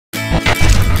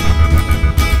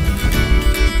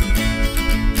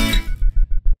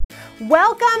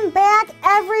Welcome back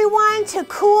everyone to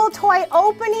Cool Toy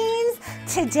Openings.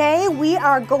 Today we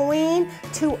are going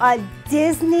to a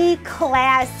Disney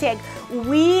classic.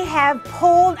 We have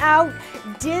pulled out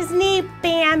Disney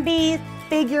Bambi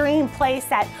figurine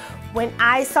playset. When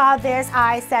I saw this,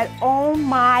 I said, oh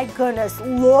my goodness,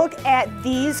 look at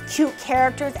these cute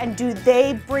characters and do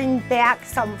they bring back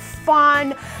some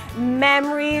fun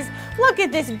memories. Look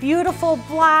at this beautiful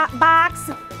box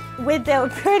with the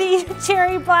pretty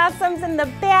cherry blossoms in the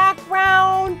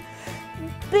background.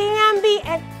 Bambi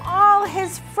and all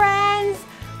his friends.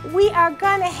 We are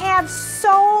gonna have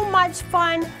so much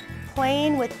fun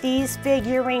playing with these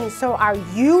figurines. So are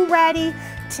you ready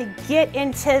to get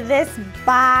into this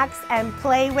box and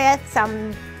play with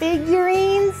some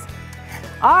figurines?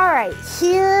 All right,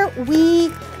 here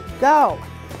we go.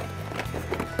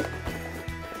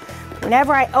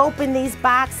 Whenever I open these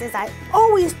boxes, I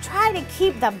always try to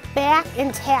keep the back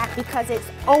intact because it's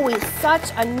always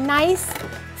such a nice,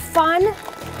 fun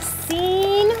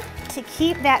scene to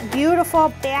keep that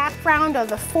beautiful background of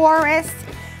the forest.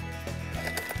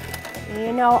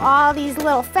 You know, all these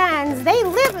little fans, they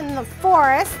live in the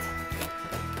forest.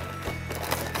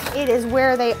 It is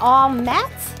where they all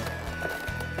met.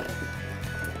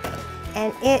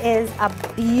 And it is a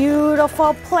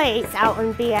beautiful place out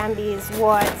in Bambi's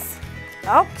woods.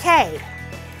 Okay,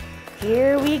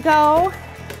 here we go.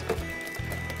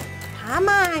 Come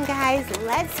on, guys,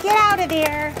 let's get out of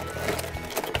there.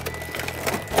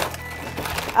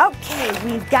 Okay,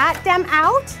 we've got them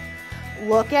out.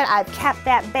 Look at, I've kept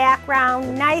that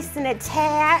background nice and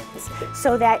attached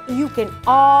so that you can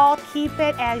all keep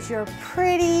it as your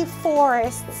pretty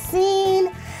forest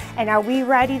scene. And are we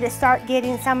ready to start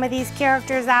getting some of these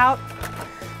characters out?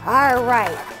 All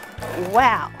right,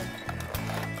 well,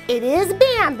 it is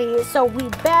Bambi, so we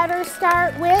better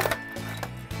start with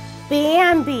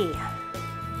Bambi.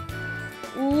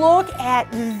 Look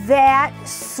at that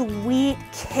sweet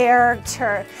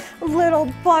character.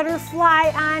 Little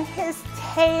butterfly on his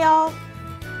tail.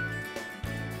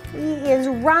 He is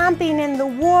romping in the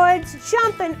woods,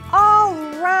 jumping all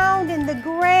around in the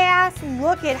grass.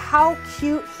 Look at how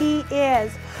cute he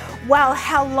is. Well,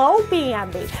 hello,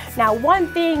 Bambi. Now,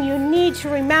 one thing you need to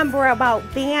remember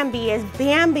about Bambi is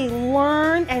Bambi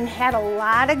learned and had a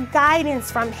lot of guidance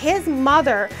from his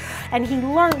mother, and he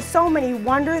learned so many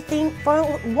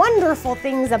wonderful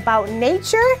things about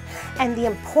nature and the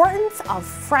importance of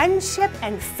friendship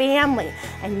and family.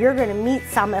 And you're gonna meet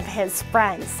some of his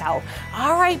friends. So,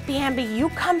 all right, Bambi, you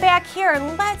come back here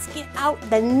and let's get out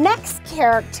the next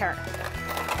character.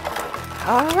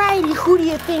 All righty, who do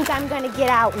you think I'm gonna get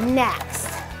out next?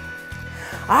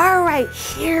 All right,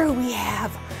 here we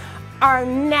have our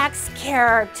next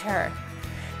character.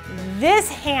 This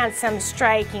handsome,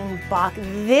 striking buck,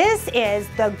 this is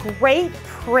the Great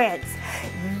Prince.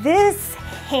 This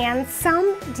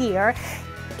handsome deer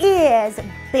is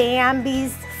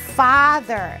Bambi's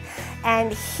father,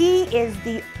 and he is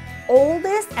the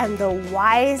oldest and the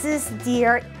wisest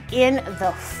deer in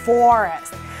the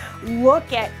forest.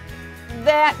 Look at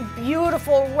that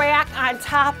beautiful rack on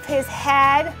top of his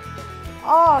head.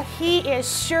 Oh, he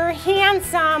is sure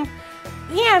handsome.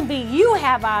 Bambi, you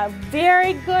have a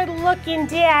very good looking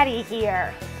daddy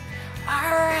here. All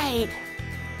right,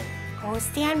 go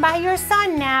stand by your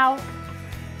son now.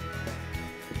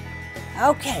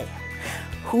 Okay,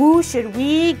 who should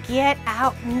we get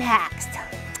out next?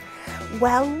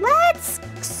 Well, let's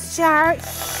start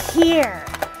here.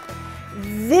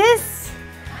 This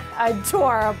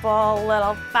adorable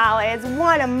little fella is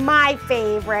one of my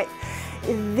favorites.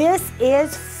 This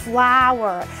is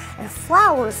Flower, and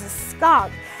Flower's a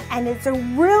skunk, and it's a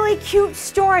really cute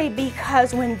story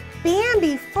because when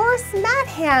Bambi first met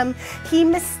him, he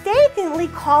mistakenly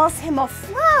calls him a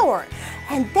flower,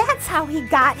 and that's how he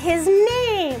got his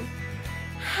name.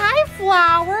 Hi,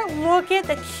 Flower. Look at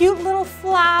the cute little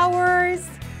flowers.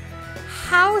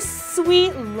 How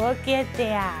sweet, look at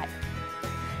that.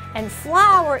 And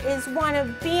Flower is one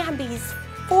of Bambi's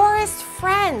forest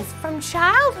friends from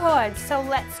childhood. So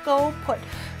let's go put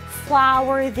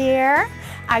Flower there.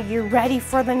 Are you ready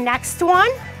for the next one?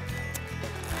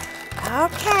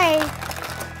 Okay.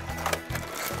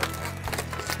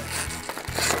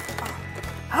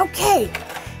 Okay,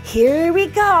 here we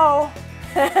go.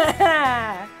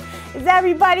 Does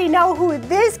everybody know who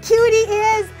this cutie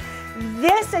is?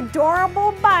 This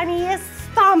adorable bunny is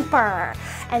Thumper.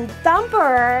 And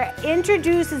Thumper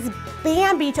introduces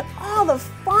Bambi to all the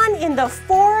fun in the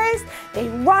forest. They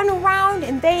run around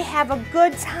and they have a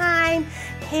good time.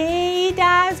 He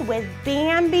does with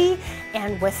Bambi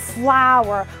and with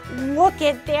flour. Look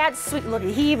at that sweet, look,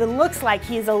 he even looks like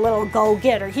he's a little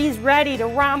go-getter. He's ready to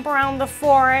romp around the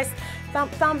forest.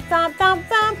 Thump, thump, thump, thump,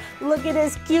 thump. Look at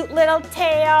his cute little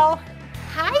tail.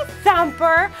 Hi,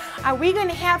 Thumper. Are we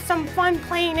gonna have some fun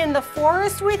playing in the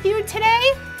forest with you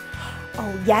today?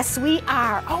 Oh, yes, we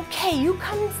are. Okay, you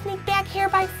come and sneak back here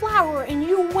by Flower and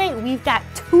you wait. We've got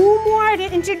 2 more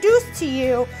to introduce to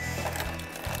you.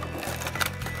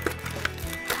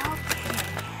 Okay.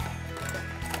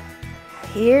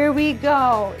 Here we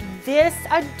go. This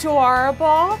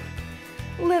adorable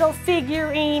little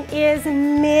figurine is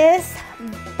Miss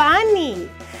Bunny.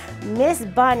 Miss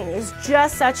Bunny is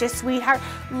just such a sweetheart.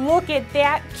 Look at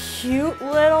that cute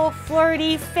little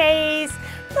flirty face.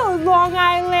 Those long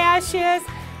eyelashes.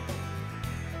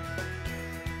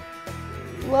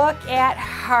 Look at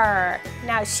her.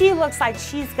 Now she looks like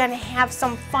she's gonna have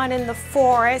some fun in the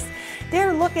forest.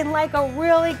 They're looking like a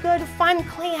really good fun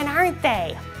clan, aren't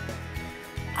they?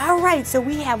 All right, so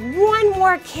we have 1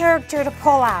 more character to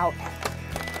pull out.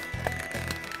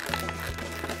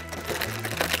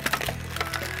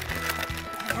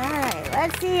 All right,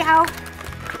 let's see how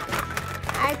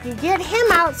I can get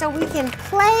him out so we can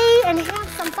play and have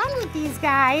some fun with these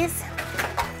guys.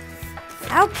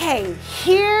 Okay,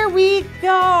 here we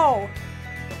go.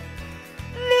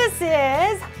 This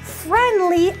is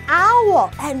Friendly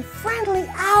Owl, and Friendly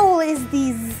Owl is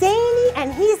the zany,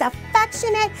 and he's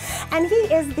affectionate, and he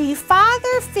is the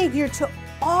father figure to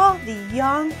all the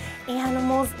young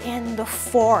animals in the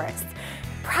forest.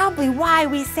 Probably why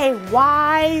we say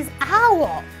wise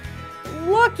owl.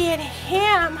 Look at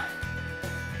him.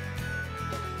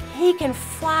 He can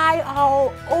fly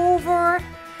all over,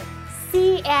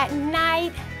 see at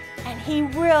night, and he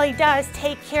really does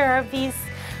take care of these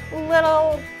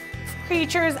little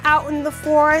creatures out in the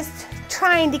forest,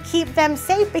 trying to keep them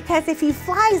safe, because if he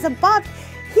flies above,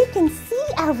 he can see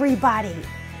everybody.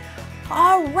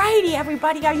 All righty,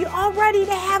 everybody, are you all ready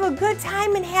to have a good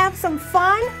time and have some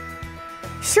fun?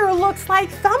 Sure looks like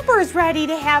Thumper's ready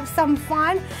to have some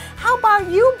fun. How about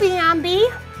you, Bambi?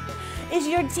 Is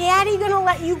your daddy gonna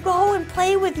let you go and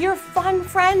play with your fun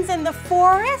friends in the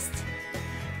forest?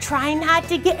 Try not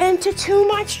to get into too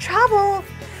much trouble.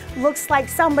 Looks like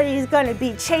somebody's gonna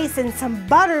be chasing some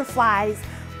butterflies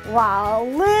while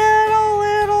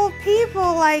little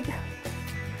people like,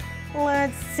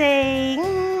 let's say,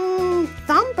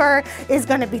 Thumper is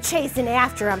gonna be chasing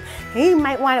after him. He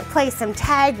might wanna play some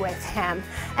tag with him.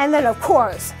 And then of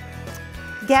course,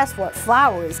 guess what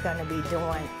Flower is gonna be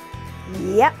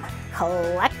doing? Yep,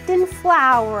 collecting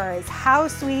flowers. How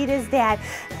sweet is that?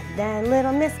 And then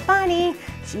little Miss Bunny,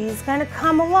 she's gonna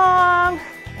come along.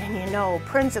 And you know,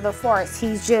 Prince of the Forest,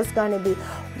 he's just gonna be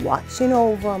watching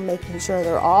over them, making sure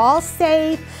they're all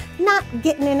safe, not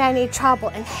getting in any trouble,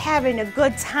 and having a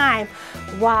good time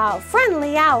while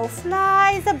Friendly Owl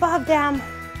flies above them.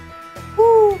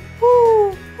 Whoo,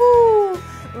 whoo, whoo,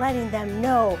 letting them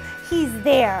know he's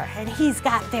there and he's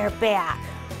got their back.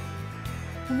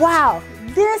 Wow,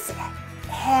 this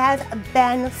has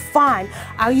been fun.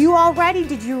 Are you all ready?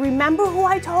 Did you remember who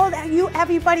I told you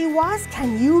everybody was?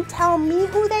 Can you tell me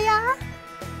who they are?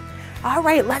 All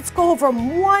right, let's go over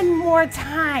them one more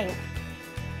time.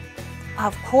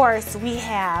 Of course, we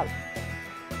have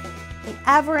the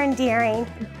ever-endearing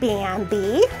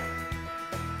Bambi.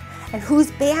 And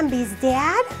who's Bambi's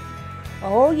dad?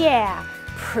 Oh yeah,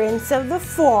 Prince of the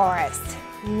Forest.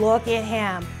 Look at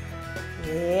him.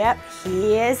 Yep,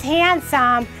 he is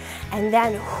handsome. And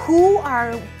then who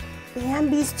are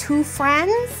Bambi's 2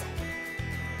 friends?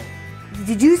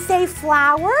 Did you say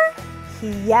Flower?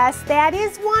 Yes, that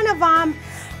is one of them.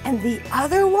 And the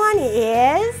other one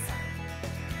is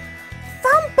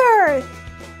Thumper.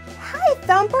 Hi,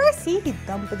 Thumper. See,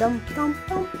 thump, thump, thump,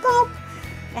 thump, thump.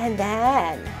 And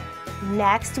then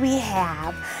next we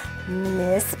have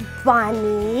Miss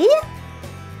Bunny.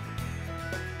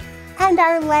 And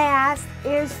our last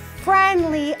is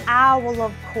Friendly Owl,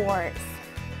 of course.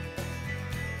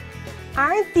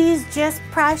 Aren't these just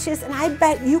precious? And I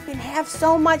bet you can have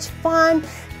so much fun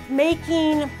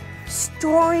making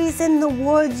stories in the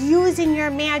woods, using your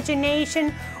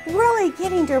imagination, really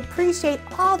getting to appreciate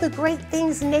all the great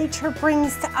things nature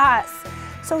brings to us.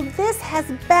 So this has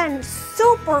been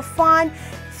super fun.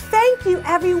 Thank you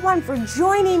everyone for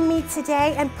joining me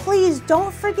today, and please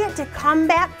don't forget to come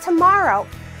back tomorrow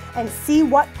and see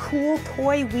what cool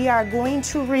toy we are going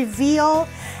to reveal.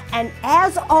 And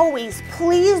as always,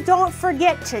 please don't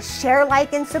forget to share,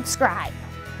 like, and subscribe.